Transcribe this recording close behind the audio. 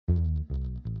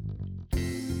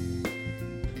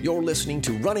You're listening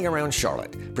to Running Around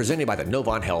Charlotte, presented by the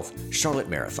Novant Health Charlotte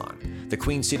Marathon, the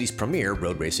Queen City's premier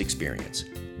road race experience.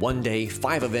 1 day,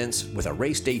 5 events with a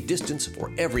race day distance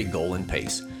for every goal and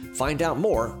pace. Find out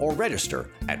more or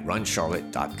register at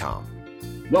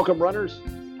runcharlotte.com. Welcome, runners.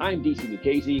 I'm DC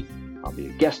Lucchese. I'll be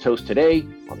a guest host today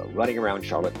on the Running Around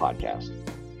Charlotte podcast.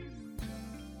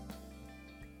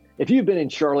 If you've been in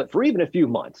Charlotte for even a few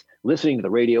months, listening to the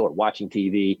radio or watching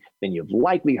TV, then you've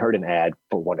likely heard an ad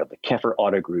for one of the Keffer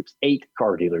Auto Group's 8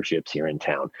 car dealerships here in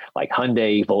town, like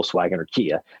Hyundai, Volkswagen, or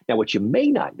Kia. Now, what you may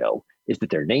not know is that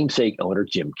their namesake owner,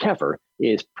 Jim Keffer,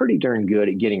 is pretty darn good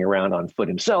at getting around on foot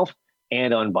himself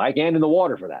and on bike and in the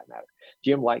water for that matter.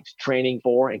 Jim likes training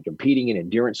for and competing in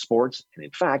endurance sports, and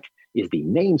in fact, is the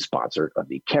name sponsor of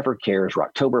the Keffer Cares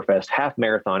Rocktoberfest Half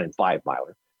Marathon and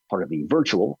 5-miler, part of the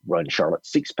virtual Run Charlotte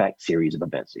 6-pack series of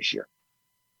events this year.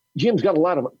 Jim's got a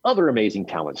lot of other amazing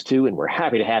talents too, and we're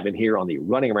happy to have him here on the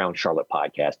Running Around Charlotte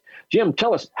podcast. Jim,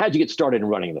 tell us, how'd you get started in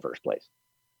running in the first place?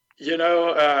 You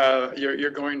know,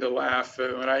 you're going to laugh.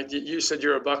 You said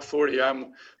you're a $140.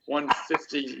 I'm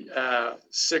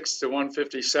 156 to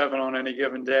 157 on any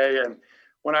given day. And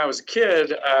when I was a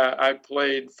kid, I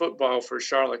played football for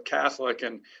Charlotte Catholic,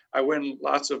 and I win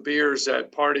lots of beers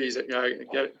at parties,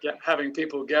 having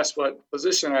people guess what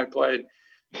position I played,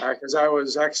 because I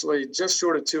was actually just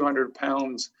short of 200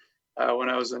 pounds when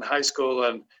I was in high school,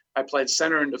 and I played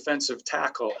center and defensive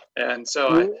tackle. And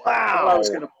so I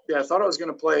thought I was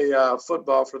going to play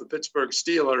football for the Pittsburgh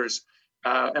Steelers.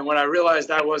 And when I realized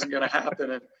that wasn't going to happen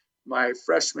in my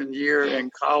freshman year in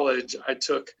college, I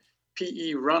took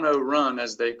PE Run,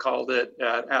 as they called it,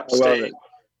 at App State.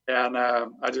 And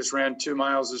I just ran 2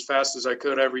 miles as fast as I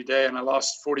could every day. And I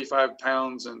lost 45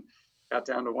 pounds and got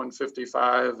down to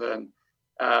 155. And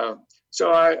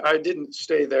so I didn't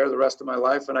stay there the rest of my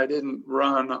life. And I didn't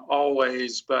run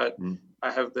always, but I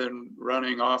have been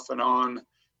running off and on,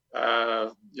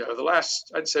 the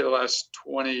last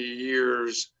 20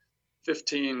 years,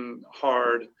 15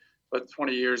 hard, but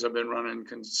 20 years I've been running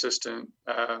consistent.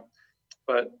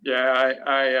 But yeah,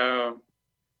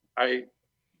 I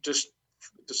just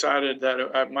decided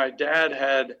that my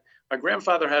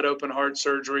grandfather had open heart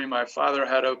surgery. My father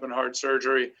had open heart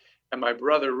surgery, and my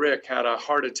brother Rick had a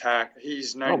heart attack.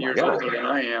 He's 9 years older than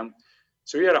I am.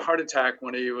 So he had a heart attack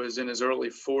when he was in his early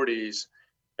 40s.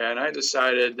 And I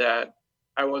decided that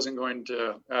I wasn't going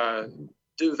to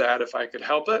do that if I could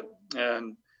help it.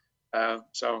 And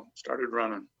so started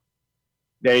running.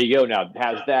 There you go. Now,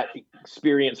 has that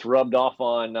experience rubbed off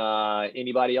on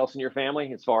anybody else in your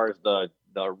family as far as the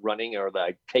running or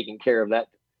the taking care of that?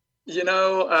 You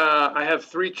know, I have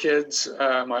 3 kids.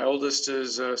 My oldest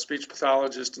is a speech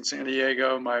pathologist in San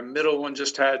Diego. My middle one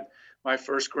just had my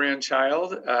first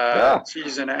grandchild.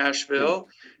 She's in Asheville.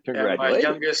 And my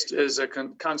youngest is a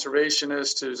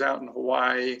conservationist who's out in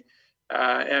Hawaii.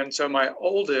 And so my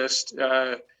oldest,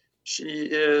 she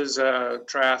is a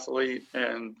triathlete,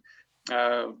 and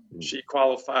she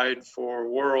qualified for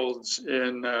Worlds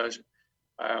in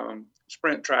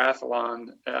sprint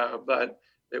triathlon, but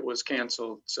it was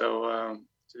canceled. So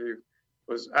she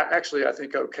was actually, I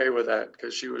think, okay with that,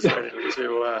 because she was ready to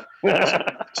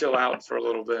chill out for a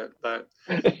little bit. But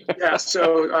yeah,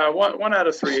 so one out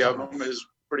of 3 of them is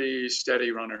pretty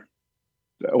steady runner.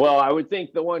 Well, I would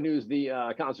think the one who's the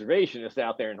conservationist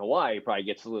out there in Hawaii probably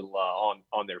gets a little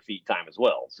on their feet time as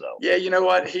well. So yeah, you know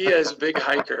what? He is a big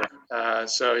hiker.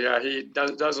 So yeah, he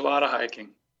does a lot of hiking.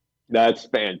 That's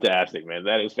fantastic, man.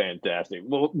 That is fantastic.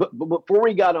 Well, but before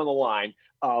we got on the line,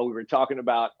 we were talking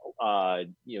about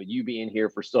you being here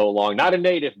for so long. Not a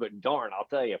native, but darn, I'll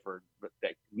tell you,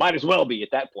 might as well be at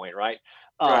that point, right?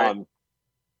 Right.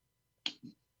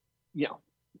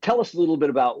 Tell us a little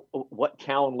bit about what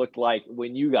town looked like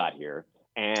when you got here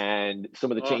and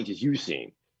some of the changes you've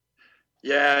seen.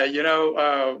 Yeah,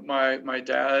 my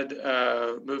dad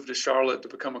moved to Charlotte to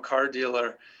become a car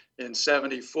dealer in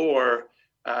 '74.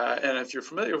 And if you're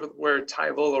familiar with where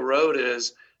Tyvola Road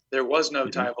is, there was no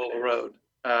Tyvola Road.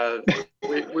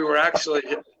 We were actually,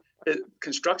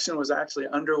 construction was actually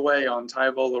underway on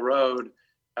Tyvola Road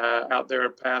out there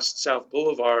past South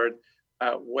Boulevard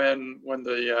when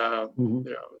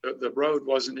the road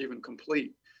wasn't even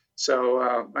complete. So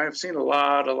I have seen a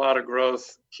lot of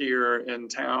growth here in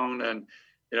town. And,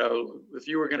 if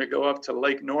you were going to go up to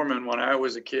Lake Norman when I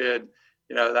was a kid,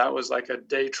 that was like a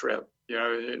day trip.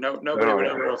 Nobody would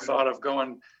ever have thought of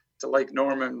going to Lake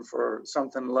Norman for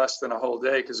something less than a whole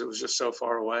day, because it was just so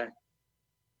far away.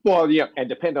 Well, yeah, and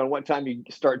depending on what time you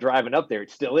start driving up there,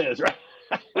 it still is, right?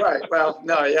 Right. Well,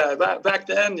 no, yeah. Back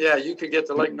then, yeah, you could get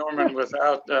to Lake Norman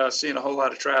without seeing a whole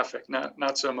lot of traffic.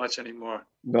 Not so much anymore.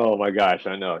 Oh my gosh,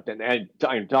 I know. And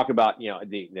talk about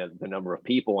the number of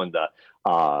people and the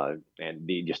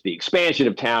just the expansion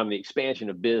of town, the expansion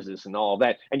of business, and all of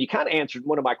that. And you kind of answered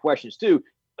one of my questions too.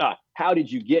 How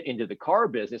did you get into the car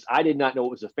business? I did not know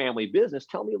it was a family business.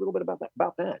 Tell me a little bit about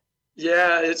that.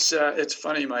 Yeah, it's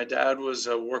funny. My dad was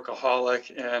a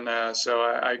workaholic, and so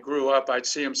I grew up. I'd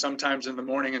see him sometimes in the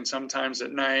morning and sometimes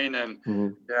at night. And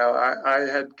I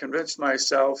had convinced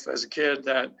myself as a kid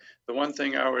that the one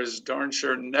thing I was darn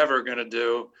sure never going to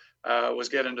do was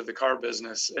get into the car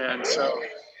business. And so,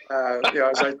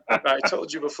 as I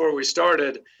told you before we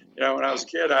started, when I was a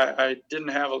kid, I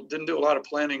didn't do a lot of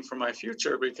planning for my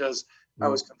future because I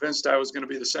was convinced I was going to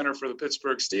be the center for the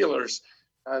Pittsburgh Steelers.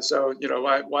 So,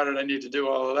 why did I need to do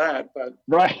all of that? But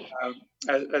right.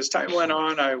 As time went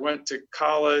on, I went to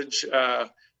college. I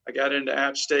got into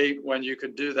App State when you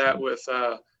could do that with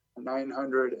a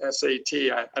 900 SAT.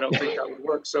 I don't think that would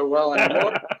work so well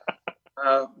anymore.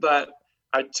 But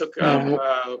I took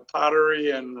up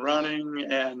pottery and running,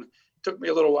 and it took me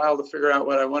a little while to figure out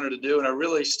what I wanted to do. And I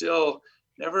really still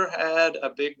never had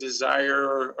a big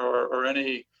desire or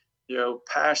any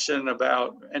passion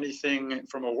about anything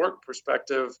from a work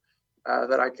perspective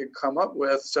that I could come up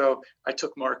with. So I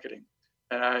took marketing,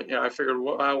 and I figured,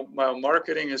 while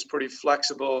marketing is pretty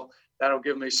flexible, that'll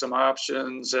give me some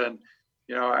options. And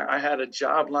I had a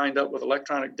job lined up with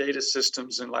electronic data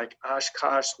systems in like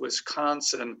Oshkosh,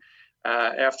 Wisconsin,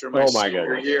 after my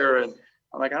senior year, and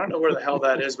I'm like, I don't know where the hell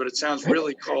that is, but it sounds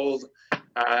really cold,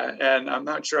 and I'm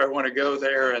not sure I want to go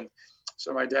there. And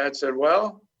so my dad said,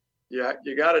 well, yeah,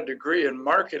 you got a degree in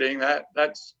marketing.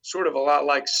 That's sort of a lot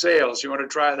like sales. You want to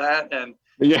try that? And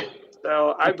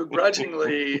so I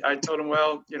begrudgingly, I told him,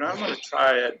 well, I'm going to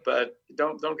try it, but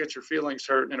don't get your feelings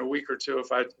hurt in a week or two.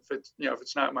 If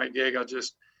it's not my gig, I'll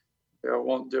just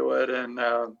won't do it. And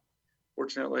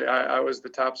fortunately, I was the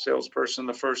top salesperson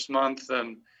the first month,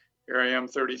 and here I am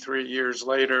 33 years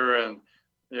later, and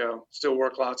still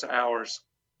work lots of hours.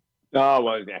 Oh,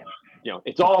 well,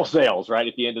 it's all sales, right?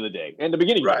 At the end of the day, and the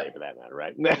beginning of the day, for that matter,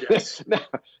 right? Yes.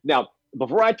 Now,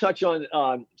 before I touch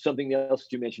on something else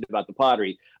that you mentioned about the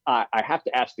pottery, I have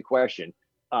to ask the question: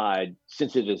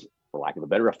 since it is, for lack of a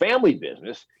better, a family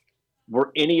business,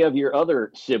 were any of your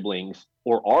other siblings,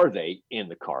 or are they, in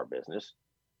the car business?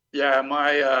 Yeah,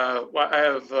 I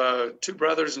have 2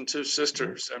 brothers and 2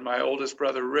 sisters, and my oldest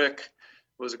brother Rick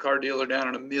was a car dealer down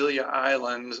in Amelia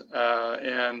Island,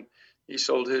 and he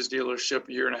sold his dealership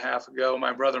a year and a half ago.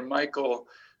 My brother Michael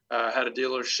had a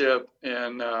dealership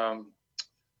in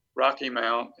Rocky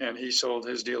Mount, and he sold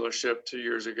his dealership 2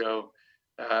 years ago.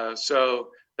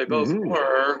 So they both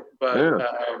were, but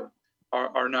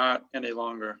are not any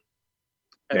longer.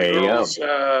 And there the girls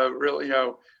really,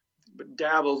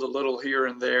 dabbled a little here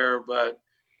and there, but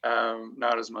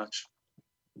not as much.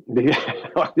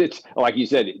 Like you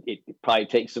said, it probably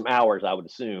takes some hours, I would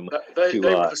assume. They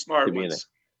were the smart ones.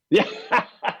 Yeah,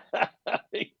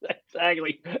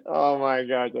 exactly. Oh my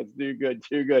gosh, that's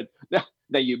too good. Now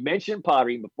you mentioned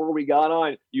pottery. Before we got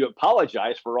on, you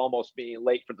apologized for almost being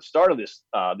late for the start of this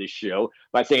show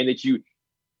by saying that you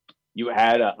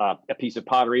had a piece of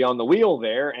pottery on the wheel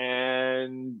there,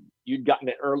 and you'd gotten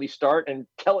an early start. And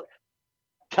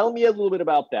tell me a little bit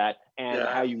about that and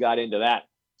how you got into that.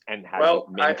 And how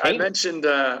I mentioned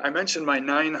my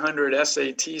 900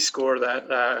 SAT score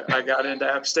that I got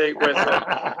into App State with.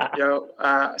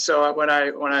 So when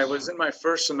I was in my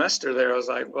first semester there, I was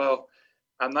like, well,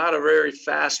 I'm not a very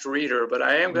fast reader, but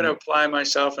I am going to apply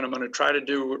myself, and I'm going to try to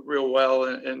do real well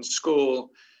in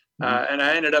school. And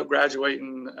I ended up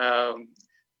graduating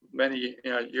many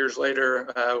years later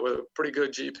with a pretty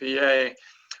good GPA.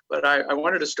 But I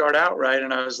wanted to start out right,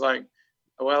 and I was like,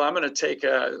 well, I'm going to take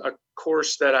a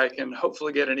course that I can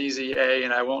hopefully get an easy A,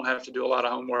 and I won't have to do a lot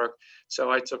of homework.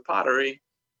 So I took pottery.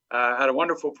 I had a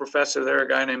wonderful professor there, a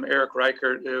guy named Eric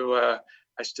Reichert, who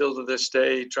I still to this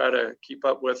day try to keep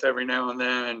up with every now and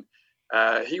then.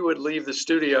 And he would leave the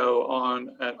studio on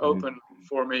an open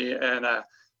for me, and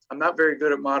I'm not very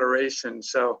good at moderation,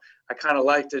 so I kind of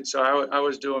liked it. So I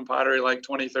was doing pottery like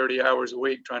 20, 30 hours a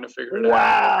week trying to figure it out.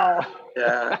 Wow.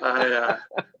 Yeah,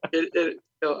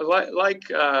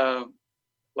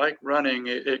 like running,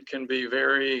 it can be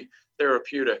very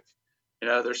therapeutic.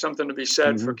 There's something to be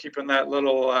said for keeping that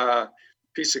little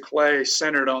piece of clay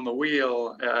centered on the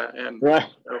wheel. And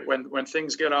when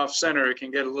things get off center, it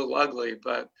can get a little ugly.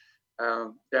 But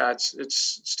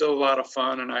it's still a lot of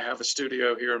fun, and I have a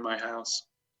studio here in my house.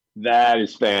 That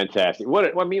is fantastic. What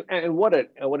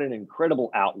an incredible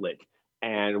outlet,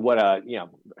 and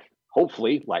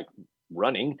hopefully, like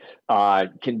running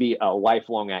can be a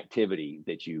lifelong activity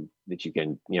that you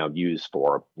can use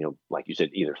for like you said,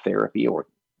 either therapy or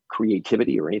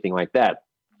creativity or anything like that.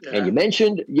 Yeah. And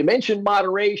you mentioned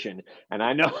moderation, and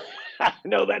I know I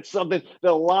know that's something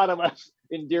that a lot of us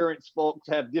endurance folks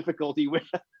have difficulty with.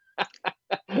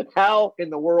 How in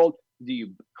the world do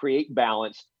you create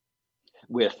balance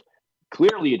with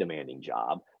clearly a demanding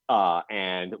job?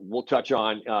 And we'll touch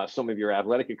on some of your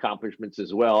athletic accomplishments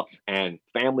as well, and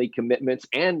family commitments,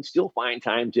 and still find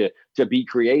time to be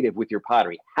creative with your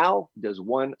pottery. How does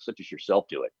one such as yourself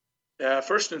do it? Yeah,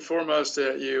 first and foremost,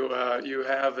 you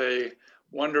have a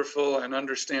wonderful and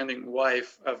understanding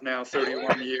wife of now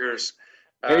 31 years.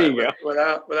 There you go.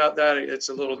 Without that, it's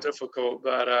a little difficult.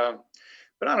 But I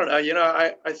don't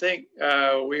know. I think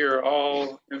we are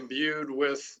all imbued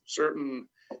with certain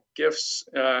gifts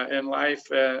in life,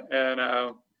 and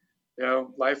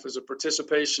life is a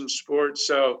participation sport.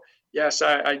 So yes,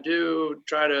 I do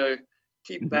try to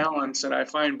keep balance, and I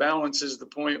find balance is the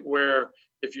point where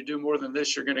if you do more than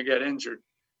this, you're going to get injured.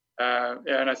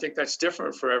 And I think that's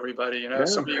different for everybody.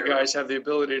 Some of you guys have the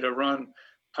ability to run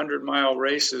 100-mile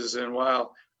races, and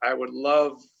while I would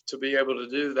love to be able to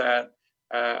do that,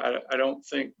 I don't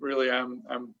think really I'm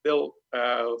built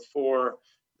for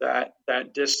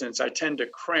that distance. I tend to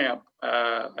cramp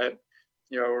at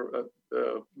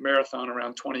a marathon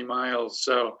around 20 miles.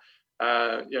 So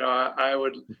I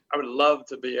would love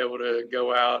to be able to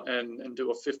go out and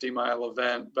do a 50-mile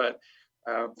event, but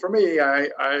for me,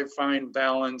 I find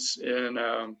balance in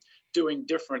doing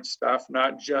different stuff,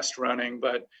 not just running,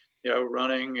 but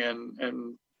running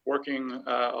and working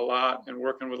a lot and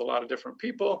working with a lot of different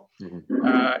people,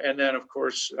 and then of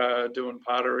course doing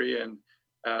pottery and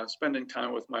spending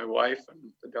time with my wife and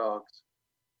the dogs.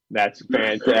 That's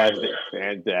fantastic.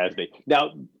 Fantastic.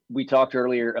 Now, we talked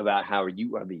earlier about how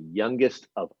you are the youngest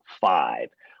of 5.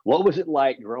 What was it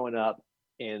like growing up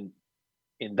in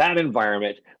that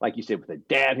environment, like you said, with a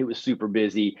dad who was super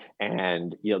busy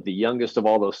and, the youngest of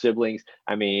all those siblings?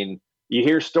 I mean, you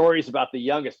hear stories about the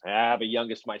youngest. I have a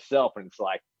youngest myself, and it's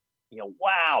like,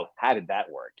 wow, how did that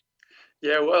work?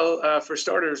 Yeah, well, for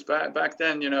starters, back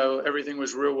then, everything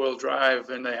was rear-wheel drive,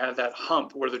 and they had that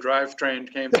hump where the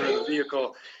drivetrain came through the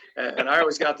vehicle. And I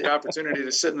always got the opportunity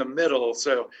to sit in the middle.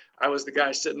 So I was the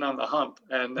guy sitting on the hump.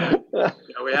 And then,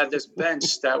 we had this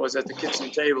bench that was at the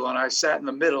kitchen table, and I sat in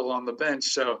the middle on the bench.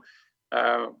 So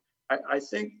I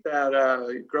think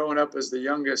that growing up as the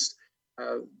youngest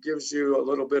gives you a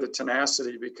little bit of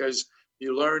tenacity, because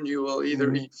you learn you will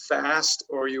either eat fast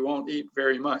or you won't eat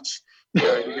very much.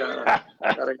 You got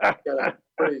a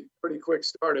pretty quick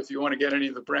start if you want to get any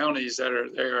of the brownies that are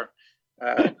there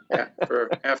for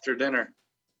after dinner.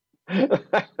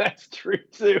 That's true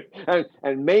too,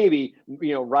 and maybe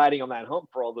riding on that hump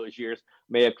for all those years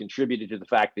may have contributed to the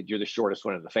fact that you're the shortest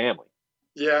one in the family.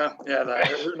 Yeah.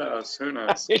 Who knows?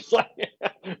 It's like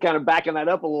kind of backing that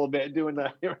up a little bit, doing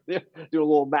a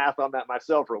little math on that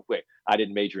myself real quick. I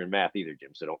didn't major in math either,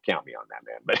 Jim, so don't count me on that,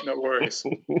 man. But no worries.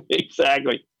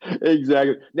 Exactly.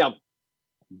 Now,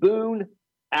 Boone,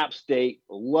 App State,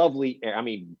 lovely. I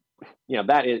mean,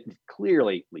 that is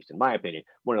clearly, at least in my opinion,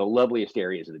 one of the loveliest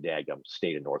areas of the daggum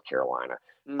state of North Carolina.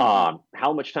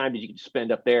 How much time did you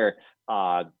spend up there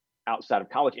outside of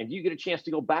college? And do you get a chance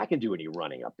to go back and do any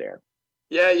running up there?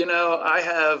 Yeah, I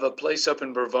have a place up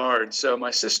in Brevard. So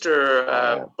my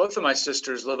sister, both of my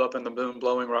sisters live up in the Boone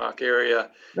Blowing Rock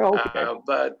area. Oh, okay.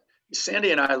 But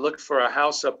Sandy and I looked for a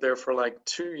house up there for like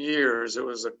 2 years. It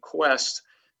was a quest.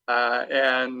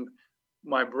 And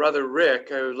my brother Rick,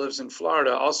 who lives in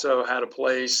Florida, also had a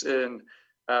place in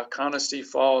Conisty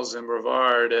Falls in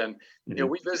Brevard. And,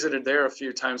 we visited there a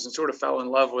few times and sort of fell in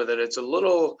love with it. It's a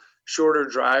little shorter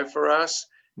drive for us.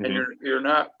 And you're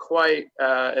not quite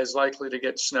as likely to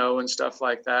get snow and stuff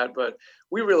like that, but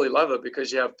we really love it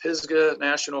because you have Pisgah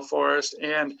National Forest,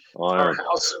 and our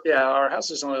house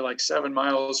is only like 7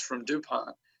 miles from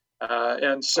DuPont,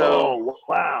 and so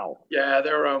wow,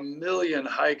 there are a million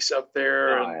hikes up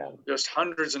there, and just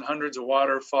hundreds and hundreds of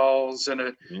waterfalls,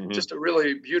 and just a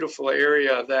really beautiful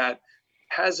area that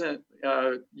hasn't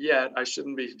yet. I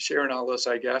shouldn't be sharing all this,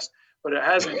 I guess, but it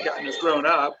hasn't gotten as grown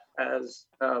up as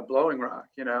Blowing Rock,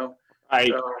 So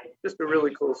just a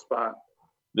really cool spot.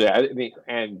 Yeah, I mean,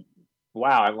 and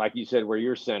wow, and like you said, where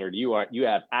you're centered, you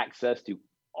have access to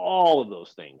all of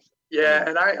those things. Yeah,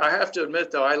 and I have to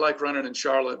admit though, I like running in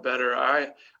Charlotte better. I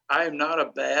am not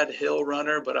a bad hill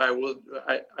runner, but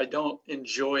I don't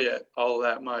enjoy it all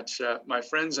that much. My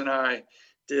friends and I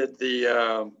did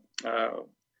the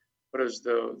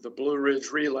the Blue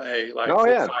Ridge Relay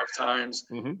 5 times,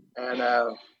 and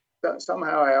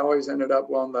somehow I always ended up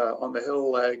on the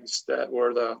hill legs that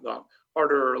were the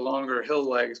harder or longer hill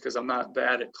legs because I'm not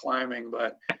bad at climbing,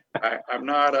 but I'm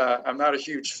not a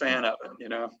huge fan of it, you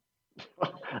know.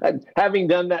 Having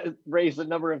done that race a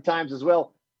number of times as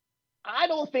well, I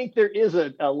don't think there is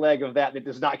a leg of that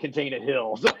does not contain a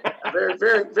hill. Very,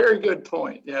 very, very good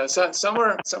point. You know, some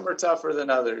are tougher than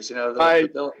others. You know,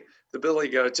 the Billy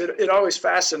Goats. It always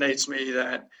fascinates me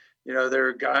that, you know, there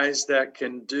are guys that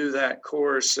can do that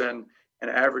course and an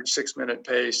average 6-minute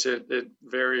pace.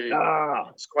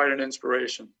 It's quite an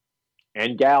inspiration.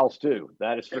 And gals too.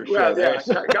 That is for sure. Yeah,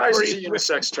 guys is a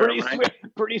unisex term, right?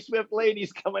 Pretty swift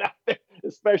ladies coming out there,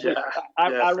 especially.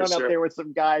 I run up there with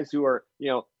some guys who are, you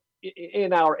know,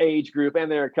 in our age group,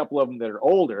 and there are a couple of them that are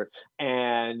older,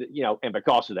 and you know, and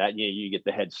because of that, you get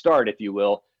the head start, if you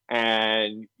will,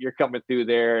 and you're coming through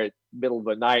there at middle of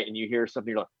the night, and you hear something,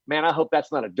 you're like, man, I hope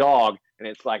that's not a dog, and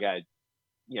it's like a,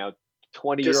 you know,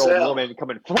 20-year-old woman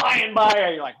coming flying by,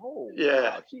 and you're like, oh, yeah,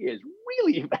 wow, she is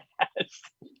really fast.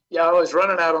 Yeah, I was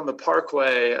running out on the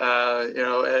Parkway, you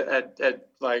know, at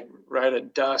like right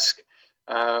at dusk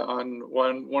on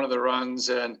one of the runs,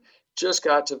 and just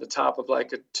got to the top of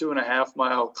like a 2.5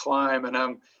 mile climb, and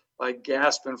I'm like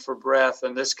gasping for breath,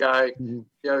 and this guy, you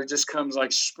know, just comes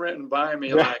like sprinting by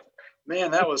me, like,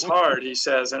 man, that was hard, he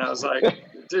says, and I was like,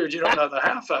 dude, you don't know the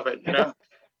half of it, you know.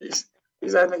 He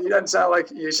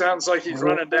sounds like he's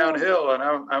running downhill, and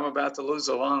I'm about to lose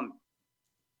a lung.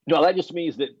 No, that just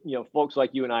means that, you know, folks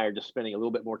like you and I are just spending a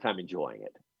little bit more time enjoying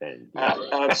it. And,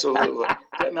 absolutely,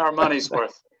 getting our money's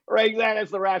worth. Right,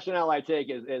 that's the rationale I take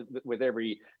is with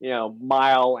every, you know,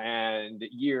 mile and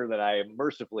year that I am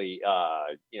mercifully,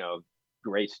 you know,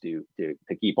 graced to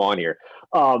keep on here.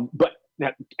 But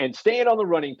now, and staying on the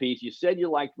running piece, you said you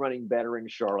liked running better in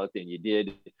Charlotte than you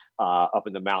did up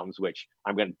in the mountains, which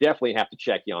I'm going to definitely have to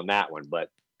check you on that one. But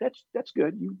that's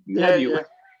good. You.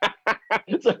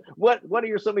 So what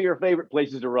are some of your favorite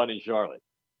places to run in Charlotte?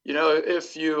 You know,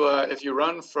 if you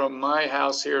run from my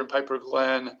house here in Piper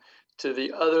Glen to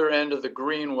the other end of the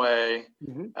Greenway,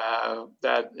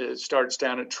 that starts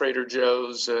down at Trader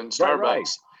Joe's and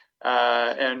Starbucks,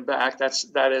 and back,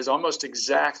 that is almost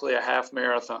exactly a half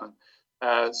marathon.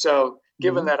 So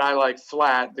given that I like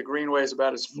flat, the Greenway is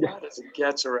about as flat as it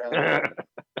gets around.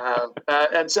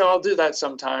 And so I'll do that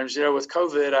sometimes. You know, with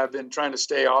COVID, I've been trying to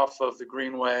stay off of the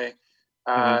Greenway,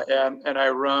 and I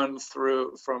run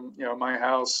through from, you know, my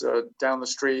house down the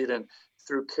street and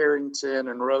through Carrington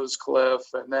and Rose Cliff,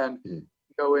 and then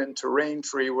go into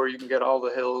Raintree, where you can get all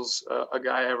the hills a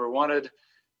guy ever wanted.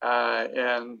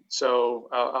 And so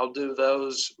I'll do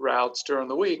those routes during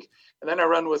the week. And then I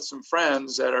run with some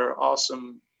friends that are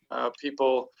awesome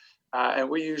people. And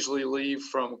we usually leave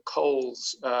from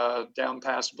Coles down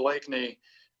past Blakeney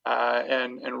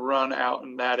and run out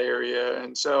in that area.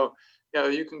 And so, you know,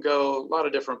 you can go a lot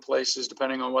of different places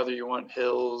depending on whether you want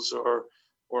hills or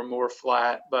more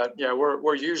flat. But yeah,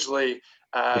 we're usually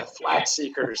flat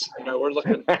seekers. You know, we're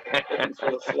looking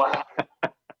for the flat.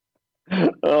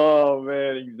 Oh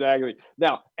man, exactly.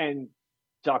 Now, and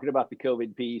talking about the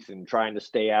COVID piece and trying to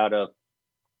stay out of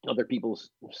other people's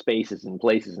spaces and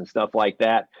places and stuff like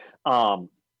that. How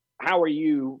are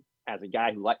you, as a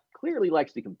guy who clearly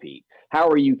likes to compete, how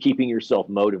are you keeping yourself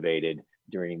motivated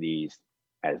during these,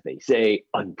 as they say,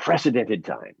 unprecedented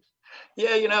times?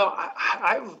 Yeah, you know,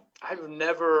 I've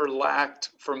never lacked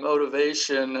for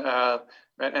motivation, and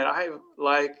I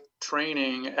like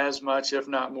training as much, if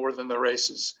not more, than the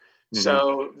races.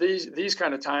 So these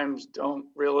kind of times don't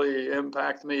really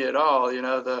impact me at all. You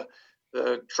know,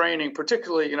 the training,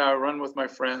 particularly, you know, I run with my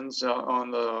friends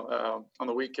on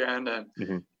the weekend, and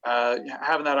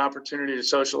having that opportunity to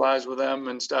socialize with them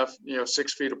and stuff. You know,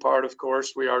 6 feet apart, of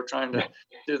course. We are trying to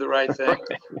do the right thing,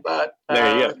 but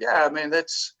yeah, I mean,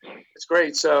 it's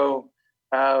great. So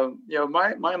you know,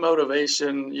 my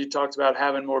motivation. You talked about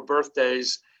having more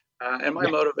birthdays, and my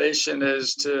motivation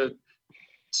is to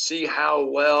see how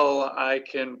well I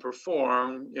can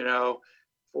perform, you know,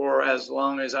 for as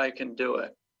long as I can do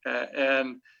it.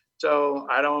 And so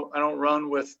I don't run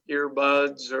with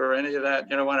earbuds or any of that.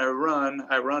 You know, when I run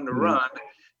to run,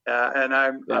 and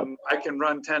I can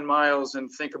run 10 miles and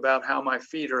think about how my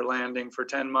feet are landing for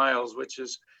 10 miles, which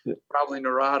is probably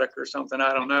neurotic or something.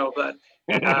 I don't know, but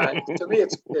to me,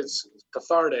 it's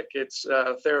cathartic. It's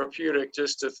therapeutic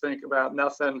just to think about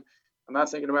nothing. I'm not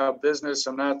thinking about business.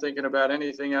 I'm not thinking about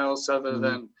anything else other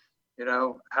than, you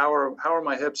know, how are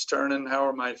my hips turning? How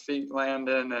are my feet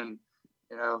landing? And,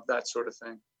 you know, that sort of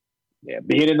thing. Yeah.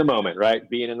 Being in the moment, right?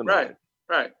 Being in the moment.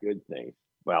 Right. Good thing.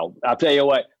 Well, I'll tell you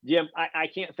what, Jim, I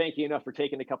can't thank you enough for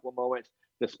taking a couple of moments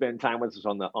to spend time with us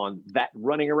on that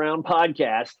Running Around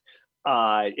podcast.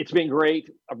 It's been great.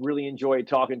 I've really enjoyed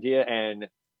talking to you, and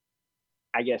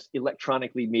I guess,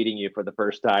 electronically meeting you for the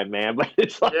first time, man. But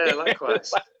it's like, Yeah,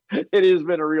 likewise. it has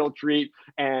been a real treat,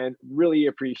 and really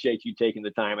appreciate you taking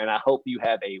the time. And I hope you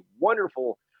have a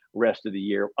wonderful rest of the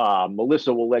year.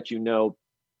 Melissa will let you know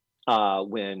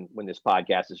when this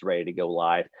podcast is ready to go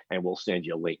live, and we'll send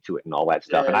you a link to it and all that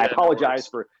stuff. Yeah, and I no apologize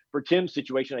worries. for Tim's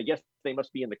situation. I guess they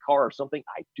must be in the car or something.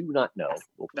 I do not know.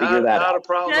 We'll figure that Not out. a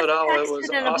problem Just at all. It was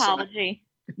texted an awesome. apology.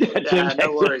 Yeah,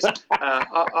 no worries.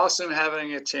 Awesome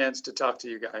having a chance to talk to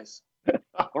you guys.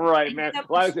 All right, man. Thanks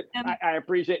so Well, much, Tim. I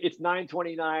appreciate it's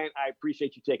 9:29. I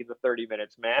appreciate you taking the 30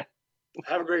 minutes, man.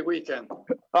 Have a great weekend.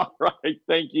 All right.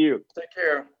 Thank you. Take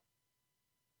care.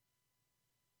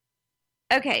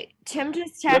 Okay, Tim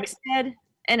just Let me- texted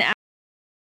an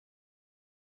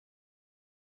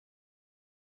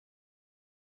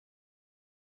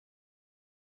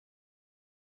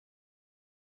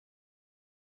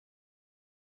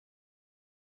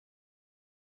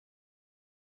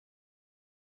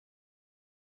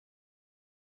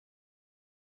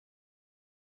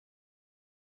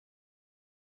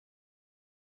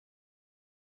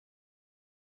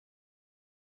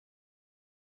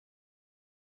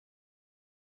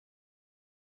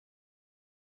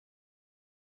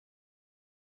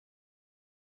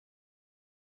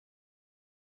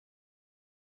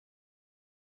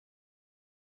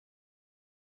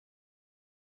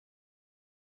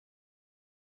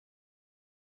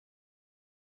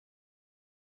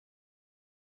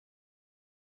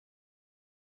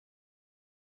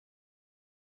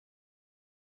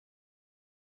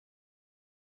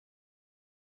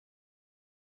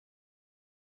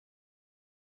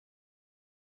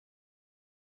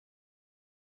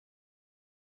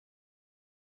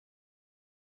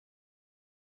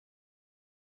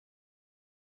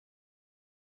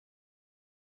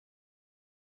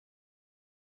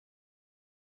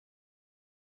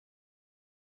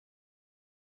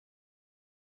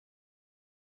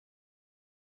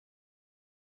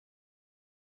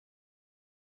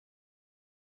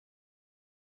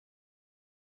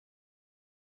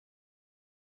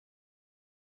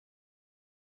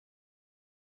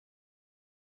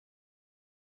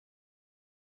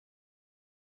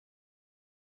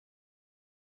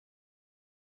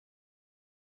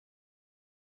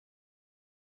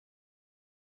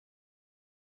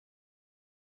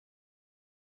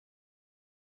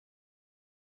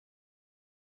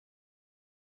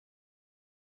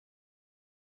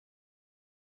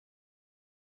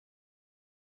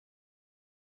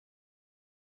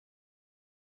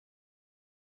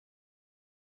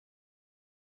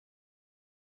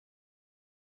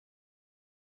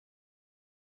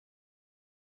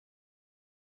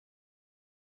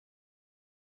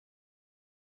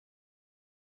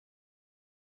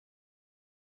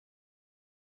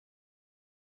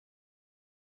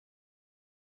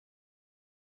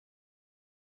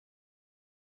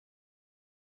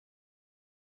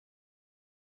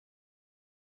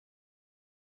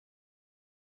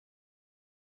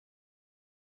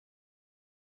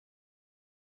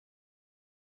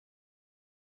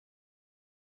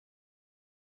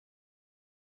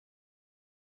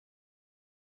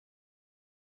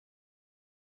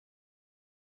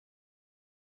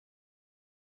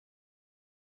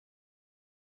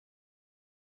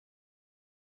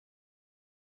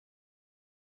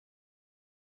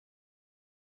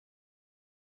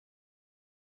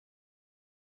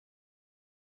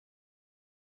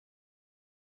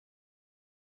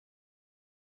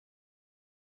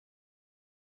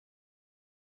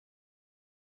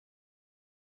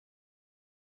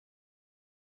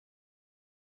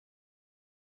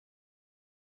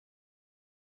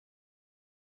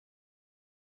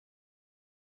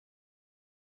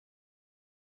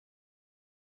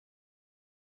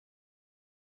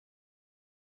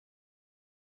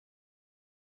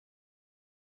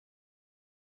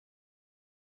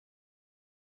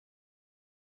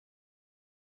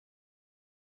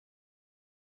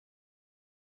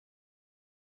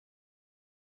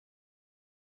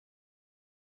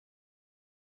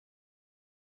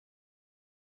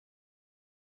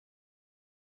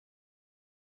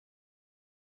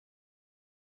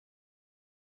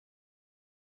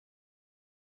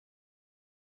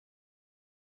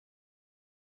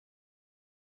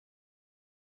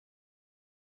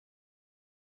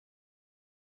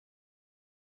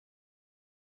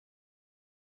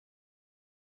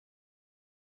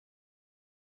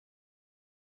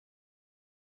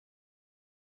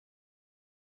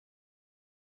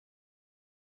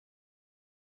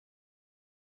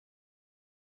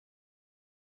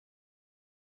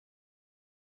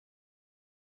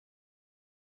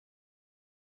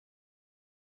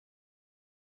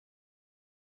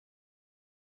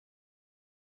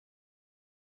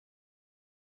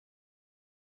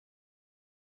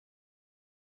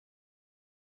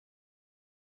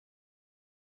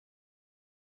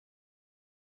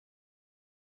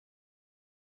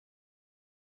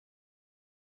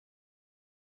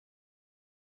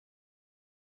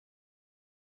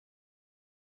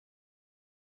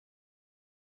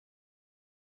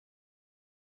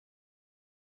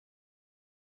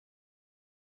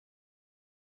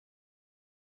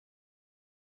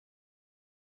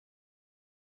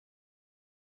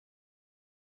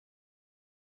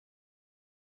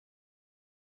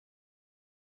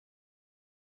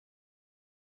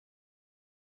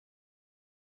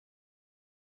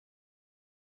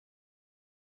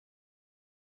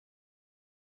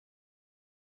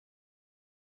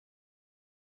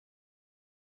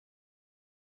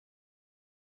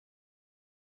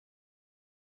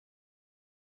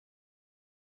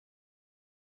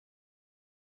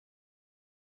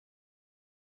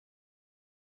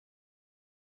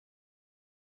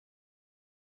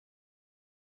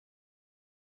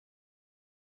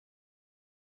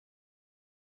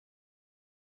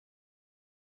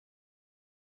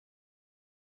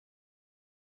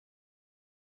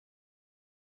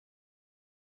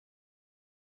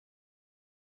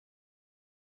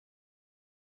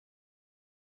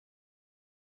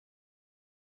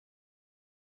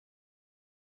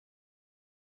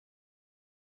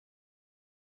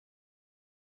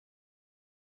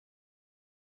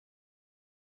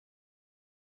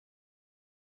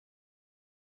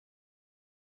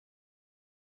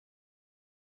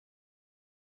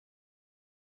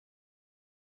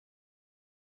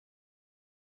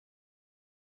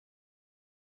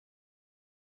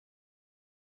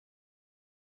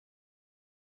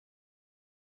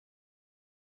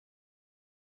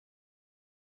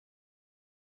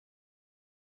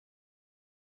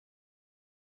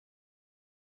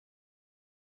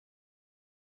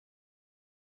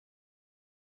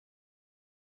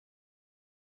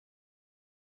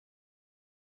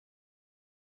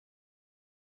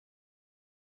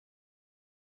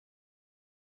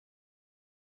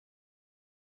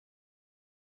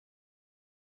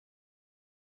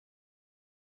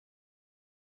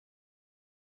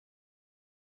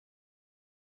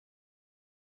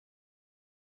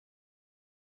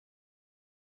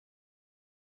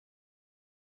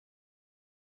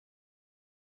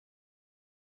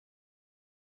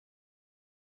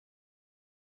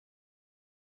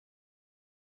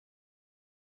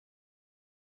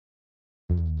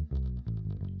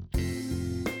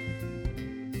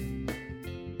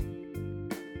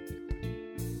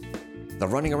The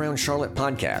Running Around Charlotte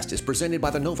podcast is presented by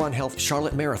the Novant Health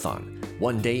Charlotte Marathon.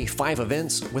 1 day, 5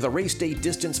 events with a race day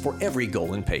distance for every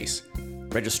goal and pace.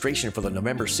 Registration for the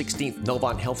November 16th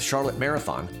Novant Health Charlotte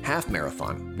Marathon, Half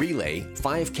Marathon, Relay,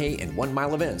 5K, and 1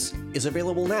 mile events is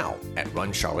available now at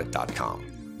runcharlotte.com.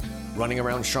 Running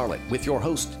Around Charlotte with your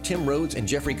hosts Tim Rhodes and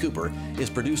Jeffrey Cooper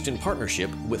is produced in partnership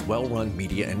with Well Run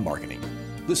Media and Marketing.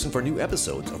 Listen for new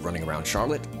episodes of Running Around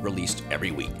Charlotte released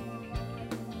every week.